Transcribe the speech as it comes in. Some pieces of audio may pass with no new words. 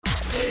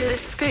The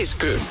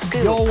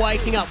Scoop. You're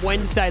waking up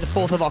Wednesday, the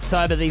 4th of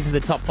October. These are the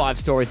top 5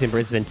 stories in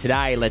Brisbane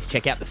today. Let's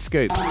check out the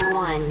scoop.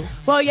 1.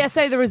 Well,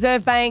 yesterday the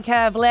Reserve Bank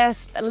have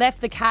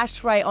left the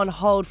cash rate on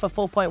hold for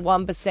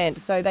 4.1%.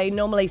 So they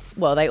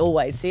they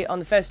always sit on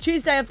the first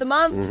Tuesday of the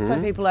month.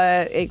 So people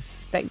are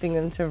expecting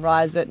them to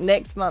rise it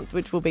next month,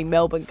 which will be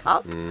Melbourne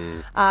Cup.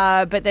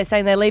 But they're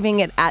saying they're leaving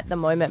it at the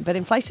moment. But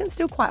inflation's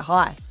still quite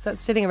high. So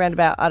it's sitting around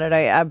about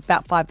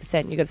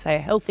 5%. You've got to say a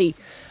healthy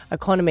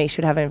economy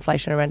should have an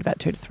inflation around about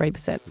 2 to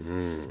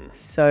 3%.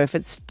 So if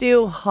it's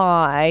still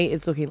high,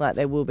 it's looking like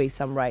there will be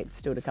some rates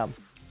still to come.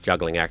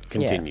 Juggling act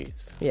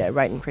continues. Yeah,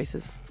 rate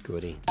increases.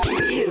 Goody.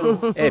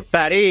 2. Hey,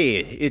 Patty,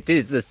 it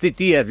is the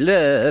city of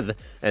love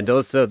and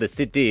also the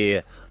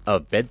city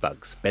of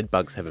bedbugs.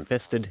 Bedbugs have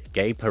infested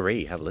Gay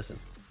Paris. Have a listen.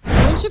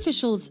 French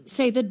officials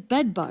say that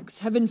bedbugs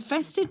have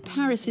infested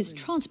Paris's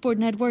transport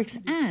networks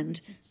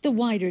and the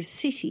wider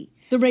city.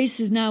 The race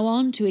is now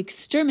on to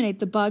exterminate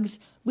the bugs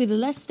with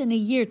less than a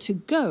year to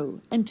go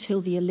until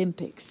the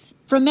Olympics.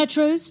 From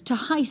metros to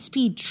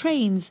high-speed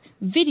trains,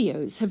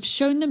 videos have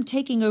shown them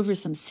taking over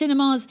some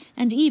cinemas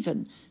and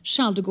even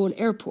Charles de Gaulle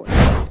Airport.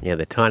 Yeah,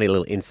 the tiny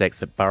little insects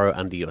that burrow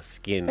under your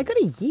skin. They got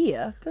a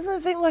year. Doesn't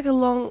it seem like a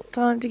long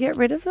time to get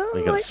rid of them?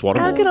 You gotta swat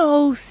 'em How all. can a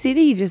whole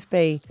city just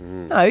be?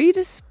 No, you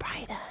just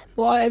spray them.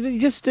 Well, you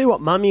just do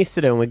what Mum used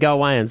to do when we go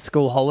away on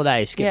school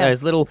holidays. She'd get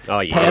those little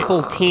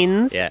purple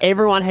tins. Yeah.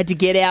 Everyone had to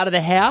get out of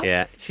the house.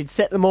 Yeah. She'd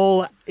set them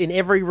all in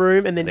every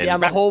room and then down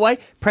the hallway.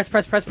 Press,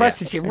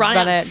 and she'd run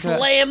out and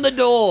slam the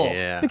door.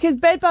 Yeah. Because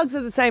bed bugs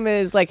are the same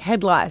as like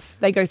head lice.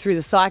 They go through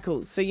the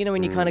cycles. So, you know,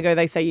 when you kind of go,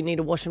 they say you need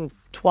to wash them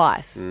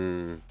twice.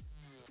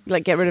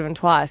 Like, get rid of them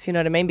twice, you know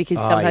what I mean? Because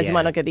sometimes you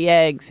might not get the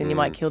eggs and you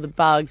might kill the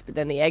bugs, but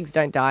then the eggs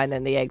don't die and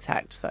then the eggs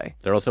hatch, so...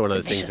 They're also one of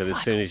those things Vicious that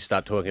as soon as you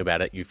start talking about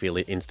it, you feel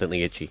it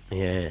instantly itchy.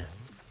 Yeah.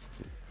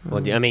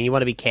 Well, I mean, you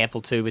want to be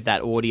careful too with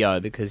that audio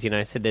because, you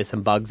know, said there's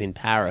some bugs in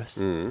Paris.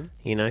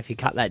 You know, if you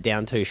cut that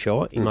down too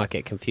short, you might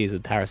get confused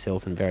with Paris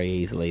Hilton very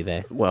easily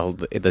there. Well,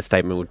 the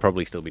statement would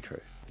probably still be true.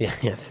 Yeah,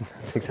 yes,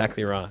 that's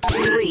exactly right.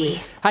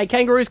 3. Hey,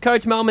 Kangaroos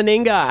coach Mal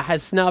Meninga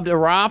has snubbed a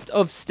raft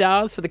of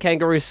stars for the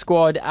Kangaroos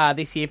squad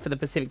this year for the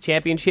Pacific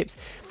Championships.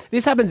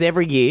 This happens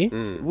every year.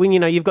 When, you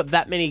know, you've got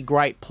that many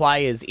great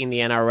players in the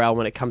NRL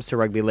when it comes to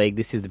rugby league,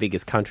 this is the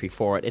biggest country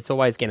for it. It's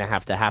always going to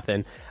have to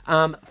happen.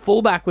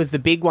 Fullback was the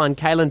big one.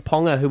 Kalen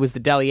Ponga, who was the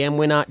Dally M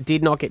winner,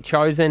 did not get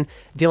chosen.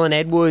 Dylan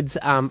Edwards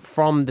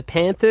from the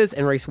Panthers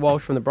and Reece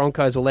Walsh from the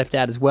Broncos were left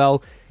out as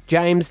well.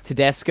 James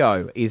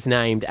Tedesco is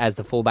named as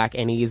the fullback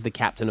and he is the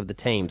captain of the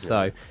team.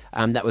 So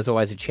that was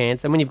always a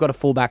chance. And when you've got a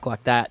fullback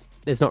like that,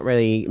 there's not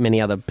really many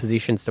other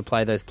positions to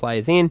play those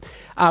players in.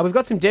 We've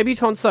got some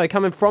debutants, though,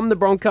 coming from the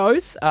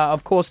Broncos.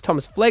 Of course,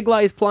 Thomas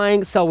Flegler is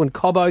playing, Selwyn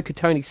Cobbo,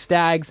 Katoni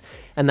Staggs,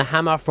 and the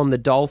Hammer from the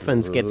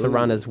Dolphins gets a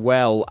run as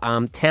well.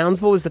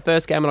 Townsville is the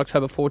first game on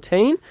October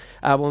 14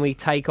 when we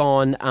take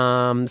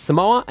on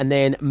Samoa, and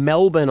then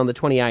Melbourne on the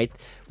 28th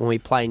when we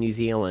play New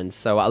Zealand.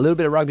 So a little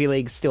bit of rugby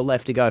league still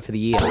left to go for the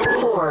year.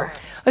 4.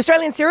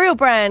 Australian cereal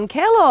brand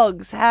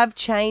Kellogg's have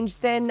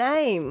changed their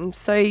name.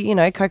 So, you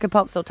know, Cocoa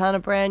Pops, Sultana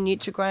brand,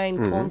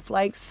 Nutri-Grain,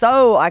 Cornflakes,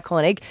 so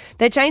iconic.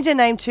 They changed their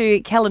name to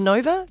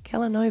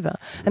Kellanova.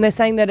 And they're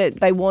saying that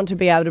they want to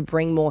be able to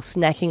bring more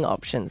snacking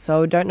options.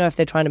 So I don't know if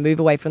they're trying to move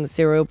away from the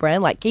cereal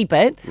brand, like keep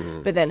it,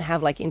 but then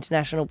have like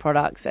international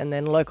products and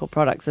then local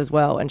products as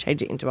well and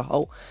change it into a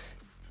whole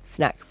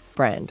snack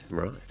brand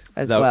Right.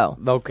 as well.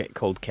 They'll get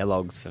called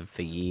Kellogg's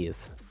for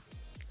years.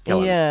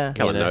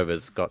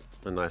 Kellanova's got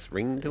a nice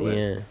ring to it.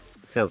 Yeah.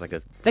 Sounds like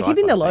a... They're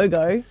keeping the sci-fi thing.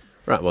 logo.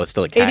 Right, well, it's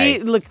still a It K.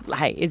 is, look,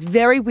 hey, it's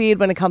very weird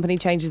when a company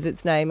changes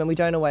its name and we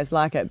don't always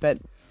like it, but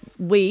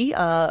we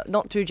are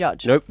not to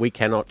judge. Nope, we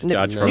cannot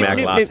judge from our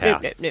glass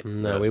house.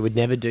 No, we would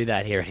never do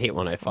that here at Hit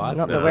 105.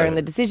 Not that we're in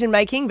the decision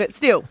making, but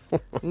still,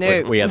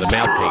 no. We are the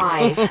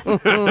mouthpiece.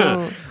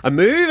 5. A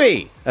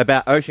movie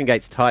about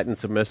OceanGate's Titan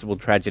submersible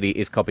tragedy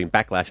is copping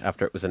backlash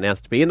after it was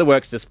announced to be in the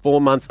works just 4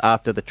 months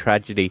after the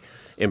tragedy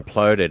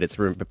imploded. It's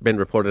been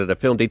reported that a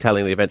film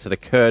detailing the events that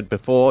occurred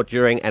before,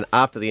 during and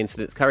after the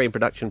incident is currently in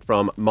production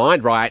from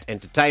Mind Riot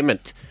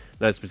Entertainment.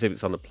 No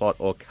specifics on the plot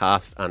or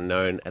cast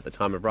unknown at the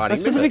time of writing.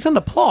 No specifics on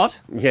the plot?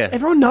 Yeah.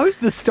 Everyone knows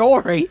the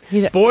story.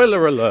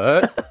 Spoiler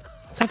alert.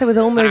 It's like that with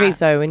all movies,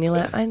 though, when you're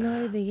like, I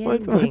know the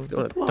ending.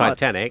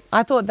 Titanic.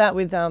 I thought that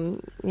with,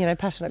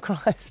 Passionate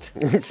Christ.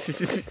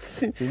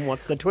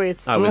 What's the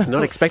twist? I was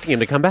not expecting him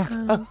to come back.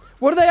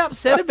 What are they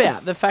upset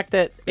about? The fact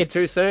that It's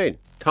too soon.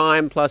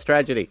 Time plus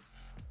tragedy.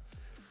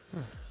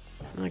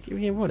 Like,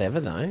 yeah, whatever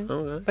though.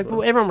 Okay. Like,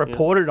 well, everyone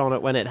reported on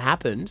it when it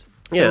happened.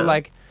 So, Yeah,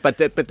 like, but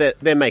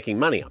they're making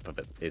money off of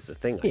it. Is the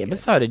thing. I yeah, but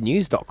guess. so did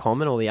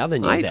News.com and all the other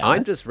news Mate, I'm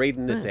outlets. just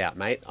reading this out,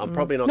 mate. I'm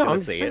probably not No, going I'm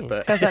to see saying. it,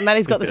 but Sounds like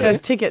Matty's got the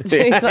first ticket. So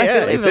he's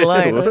like, leave it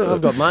alone.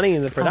 I've got money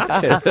in the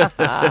production.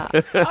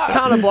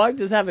 Can't a bloke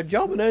just have a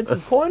job and earn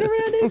some coin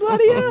around here?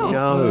 Bloody hell.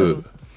 no.